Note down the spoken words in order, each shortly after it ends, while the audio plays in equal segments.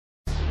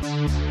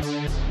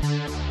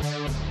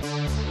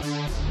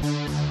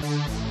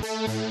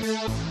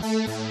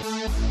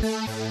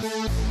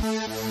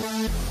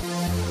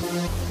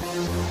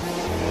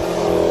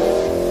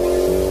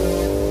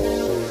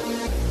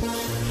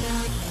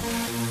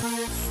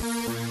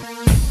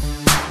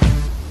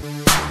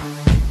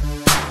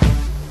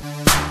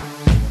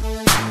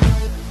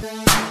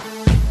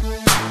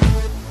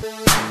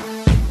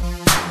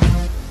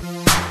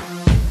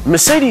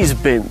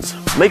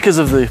Mercedes-Benz, makers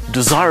of the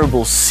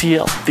desirable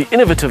CL, the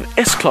innovative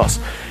S-Class,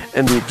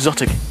 and the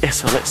exotic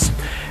SLS.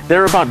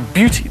 They're about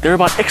beauty, they're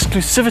about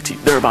exclusivity,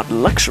 they're about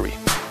luxury,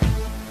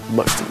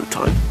 most of the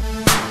time.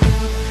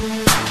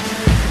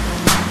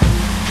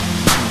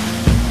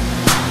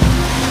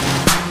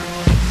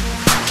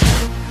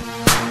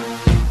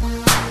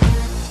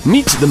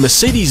 Meet the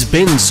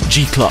Mercedes-Benz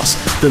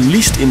G-Class, the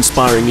least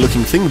inspiring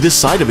looking thing this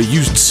side of a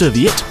used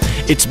serviette.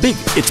 It's big,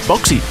 it's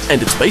boxy,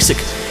 and it's basic.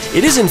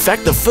 It is in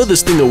fact the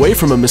furthest thing away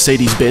from a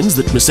Mercedes-Benz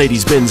that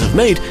Mercedes-Benz have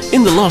made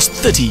in the last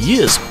 30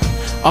 years.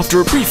 After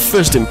a brief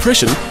first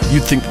impression,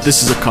 you'd think that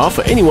this is a car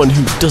for anyone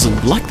who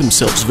doesn't like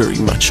themselves very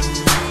much.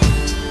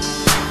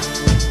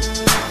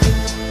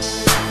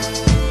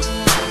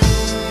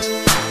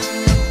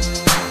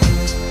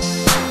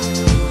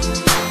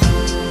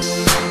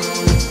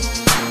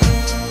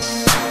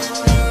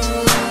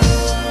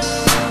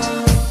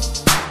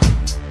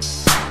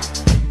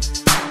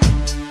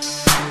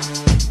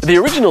 The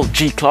original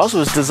G-Class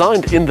was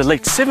designed in the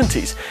late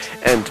 70s,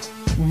 and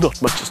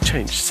not much has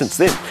changed since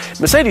then.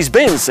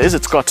 Mercedes-Benz says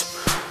it's got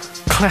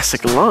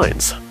classic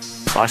lines.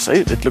 I say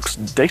it looks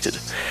dated.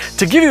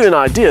 To give you an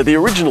idea, the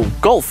original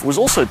Golf was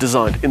also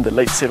designed in the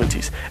late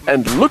 70s,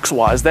 and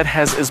looks-wise that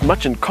has as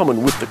much in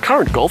common with the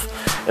current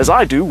Golf as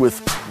I do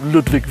with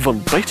Ludwig von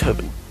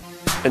Beethoven.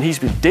 And he's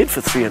been dead for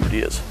 300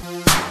 years.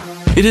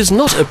 It is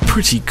not a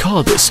pretty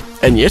car, this,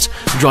 and yet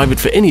drive it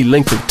for any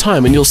length of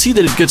time and you'll see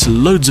that it gets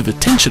loads of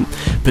attention.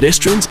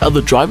 Pedestrians, other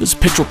drivers,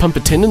 petrol pump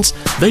attendants,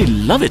 they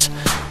love it.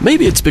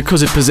 Maybe it's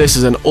because it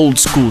possesses an old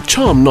school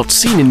charm not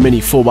seen in many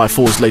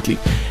 4x4s lately.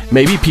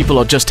 Maybe people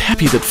are just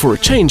happy that for a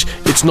change,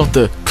 it's not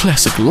the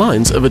classic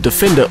lines of a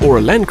Defender or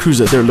a Land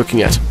Cruiser they're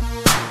looking at.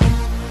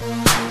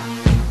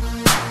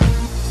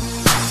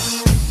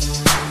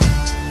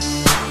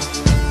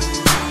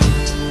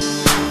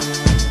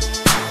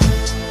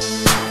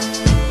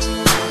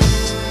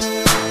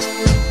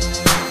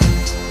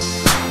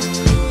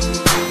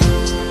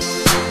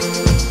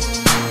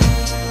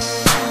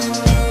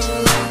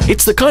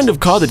 It's the kind of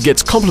car that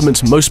gets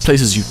compliments most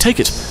places you take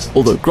it,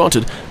 although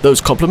granted, those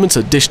compliments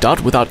are dished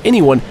out without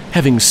anyone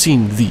having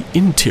seen the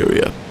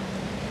interior.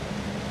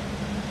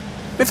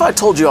 If I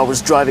told you I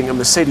was driving a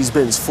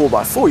Mercedes-Benz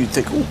 4x4, you'd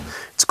think, ooh,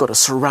 it's got a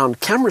surround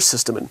camera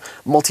system and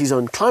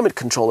multi-zone climate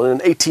control and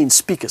an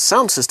 18-speaker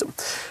sound system.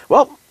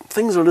 Well,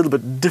 things are a little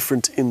bit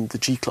different in the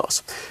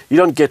G-Class. You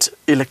don't get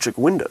electric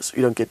windows,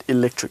 you don't get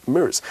electric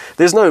mirrors.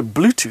 There's no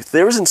Bluetooth,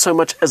 there isn't so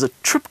much as a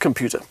trip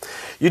computer.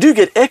 You do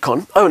get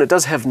aircon, oh, and it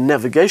does have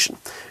navigation.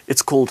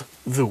 It's called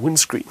the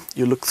windscreen.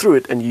 You look through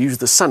it and you use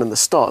the sun and the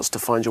stars to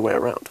find your way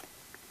around.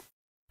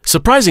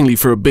 Surprisingly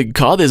for a big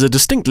car, there's a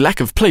distinct lack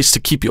of place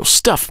to keep your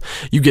stuff.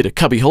 You get a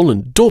cubbyhole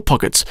and door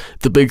pockets.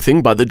 The big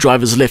thing by the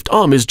driver's left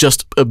arm is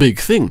just a big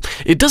thing.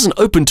 It doesn't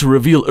open to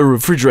reveal a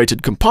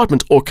refrigerated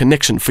compartment or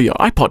connection for your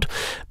iPod,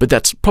 but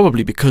that's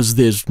probably because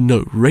there's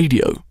no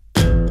radio.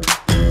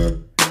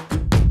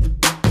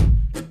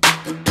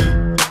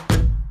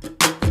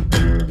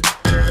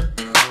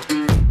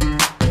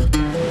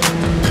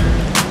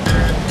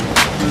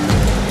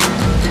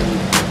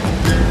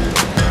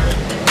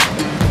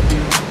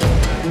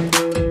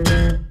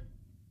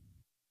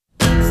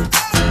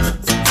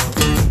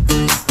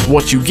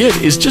 What you get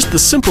is just the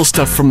simple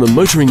stuff from the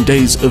motoring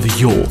days of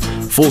yore.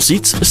 4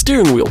 seats, a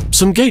steering wheel,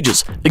 some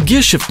gauges, a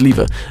gear shift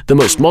lever. The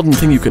most modern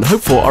thing you can hope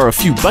for are a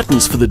few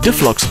buttons for the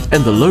diff locks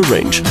and the low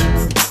range.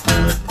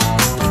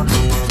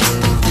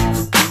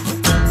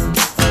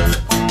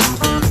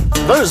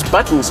 Those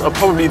buttons are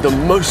probably the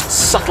most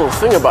subtle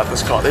thing about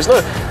this car. There's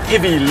no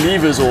heavy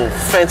levers or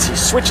fancy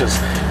switches.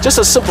 Just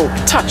a simple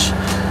touch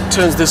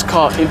turns this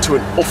car into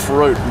an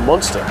off-road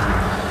monster.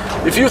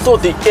 If you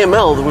thought the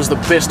ML was the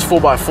best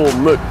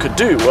 4x4 Merc could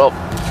do, well,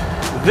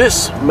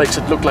 this makes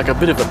it look like a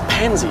bit of a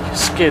pansy,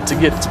 scared to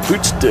get its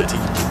boots dirty.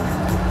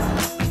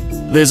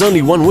 There's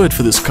only one word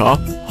for this car: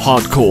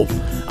 hardcore.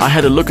 I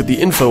had a look at the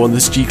info on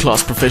this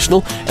G-Class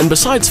Professional, and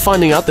besides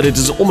finding out that it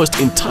is almost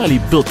entirely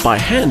built by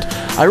hand,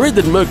 I read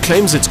that Merc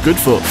claims it's good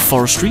for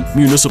forestry,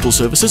 municipal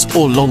services,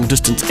 or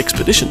long-distance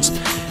expeditions,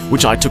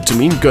 which I took to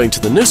mean going to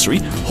the nursery,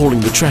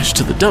 hauling the trash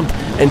to the dump,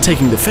 and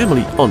taking the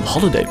family on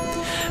holiday.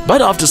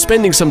 But after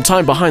spending some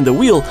time behind the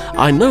wheel,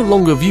 I no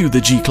longer view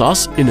the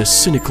G-Class in a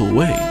cynical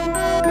way.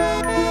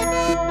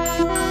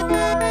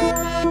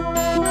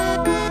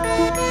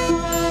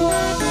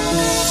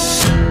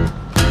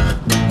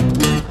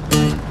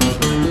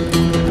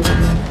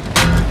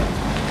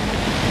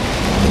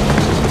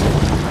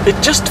 It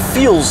just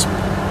feels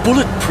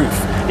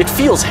bulletproof. It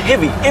feels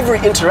heavy. Every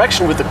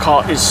interaction with the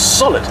car is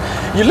solid.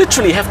 You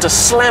literally have to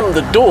slam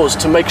the doors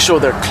to make sure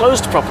they're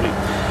closed properly.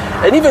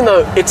 And even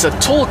though it's a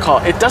tall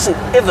car, it doesn't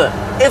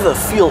ever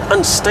feel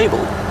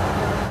unstable.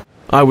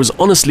 I was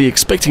honestly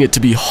expecting it to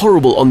be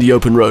horrible on the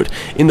open road,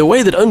 in the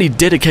way that only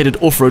dedicated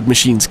off-road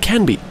machines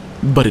can be,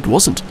 but it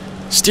wasn't.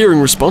 Steering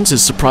response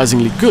is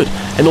surprisingly good,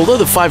 and although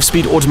the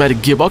 5-speed automatic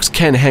gearbox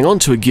can hang on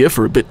to a gear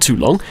for a bit too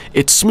long,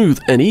 it's smooth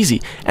and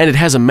easy, and it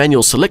has a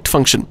manual select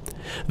function.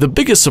 The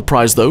biggest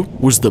surprise though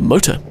was the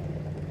motor.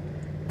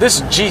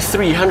 This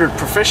G300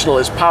 Professional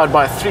is powered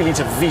by a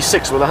 3-litre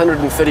V6 with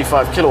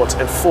 135 kilowatts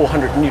and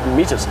 400 Newton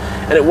meters,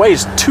 and it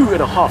weighs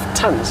 2.5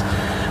 tons.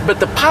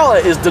 But the power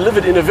is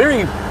delivered in a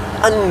very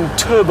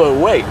unturbo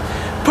way.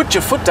 Put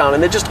your foot down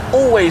and there just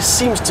always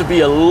seems to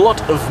be a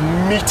lot of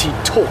meaty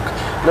torque,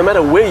 no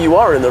matter where you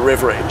are in the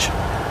rev range.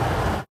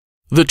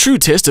 The true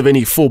test of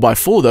any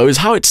 4x4 though is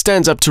how it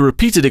stands up to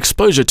repeated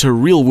exposure to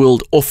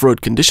real-world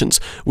off-road conditions,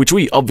 which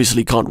we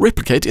obviously can't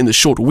replicate in the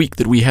short week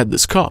that we had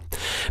this car.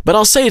 But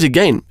I'll say it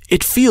again,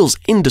 it feels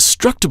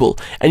indestructible,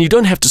 and you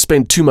don't have to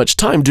spend too much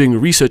time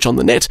doing research on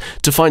the net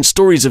to find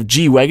stories of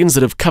G-Wagons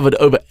that have covered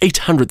over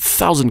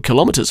 800,000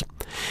 kilometers.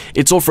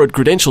 Its off-road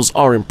credentials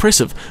are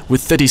impressive,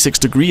 with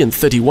 36-degree and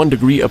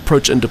 31-degree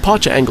approach and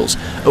departure angles,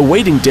 a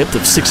wading depth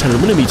of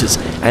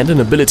 600mm, and an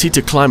ability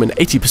to climb an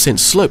 80%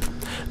 slope.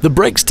 The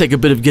brakes take a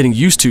bit of getting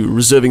used to,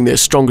 reserving their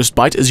strongest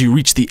bite as you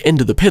reach the end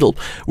of the pedal,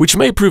 which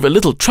may prove a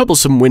little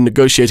troublesome when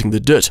negotiating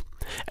the dirt.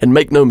 And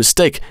make no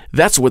mistake,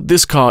 that's what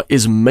this car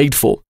is made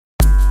for.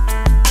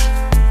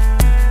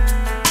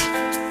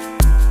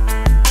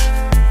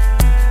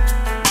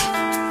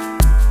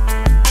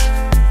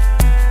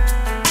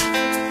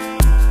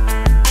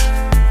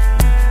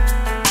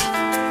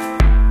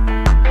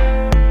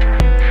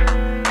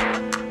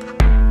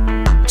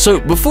 So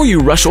before you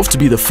rush off to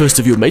be the first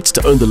of your mates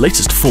to own the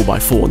latest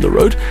 4x4 on the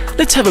road,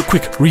 let's have a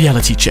quick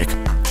reality check.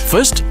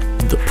 First,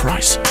 the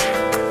price.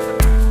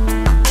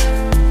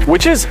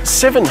 Which is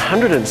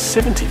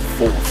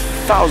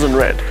 774,000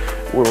 Rand,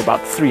 or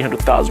about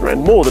 300,000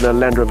 Rand more than a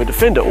Land Rover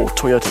Defender or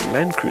Toyota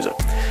Land Cruiser.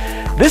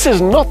 This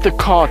is not the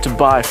car to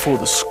buy for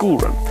the school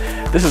run.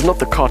 This is not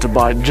the car to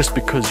buy just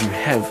because you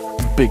have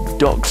big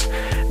dogs.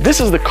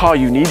 This is the car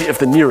you need if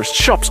the nearest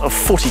shops are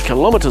 40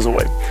 kilometers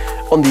away,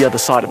 on the other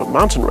side of a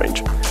mountain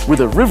range, with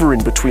a river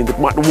in between that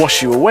might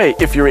wash you away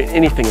if you're in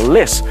anything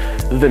less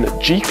than a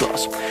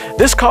G-Class.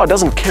 This car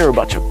doesn't care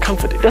about your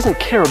comfort, it doesn't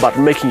care about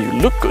making you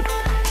look good.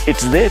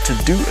 It's there to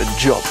do a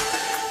job.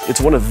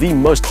 It's one of the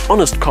most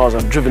honest cars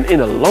I've driven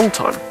in a long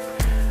time,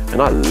 and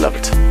I love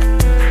it.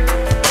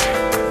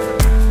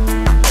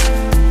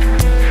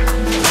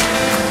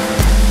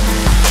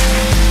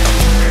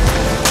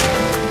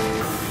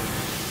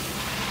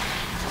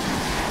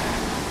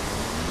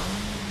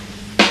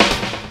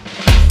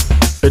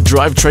 A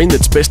drivetrain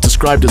that's best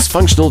described as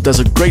functional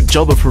does a great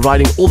job of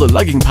providing all the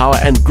lugging power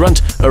and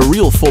grunt a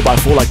real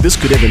 4x4 like this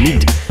could ever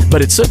need,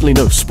 but it's certainly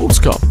no sports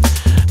car.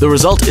 The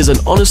result is an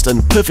honest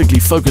and perfectly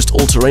focused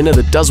all-terrainer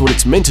that does what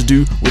it's meant to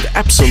do with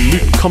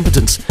absolute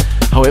competence.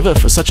 However,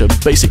 for such a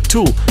basic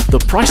tool, the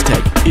price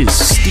tag is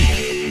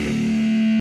steep.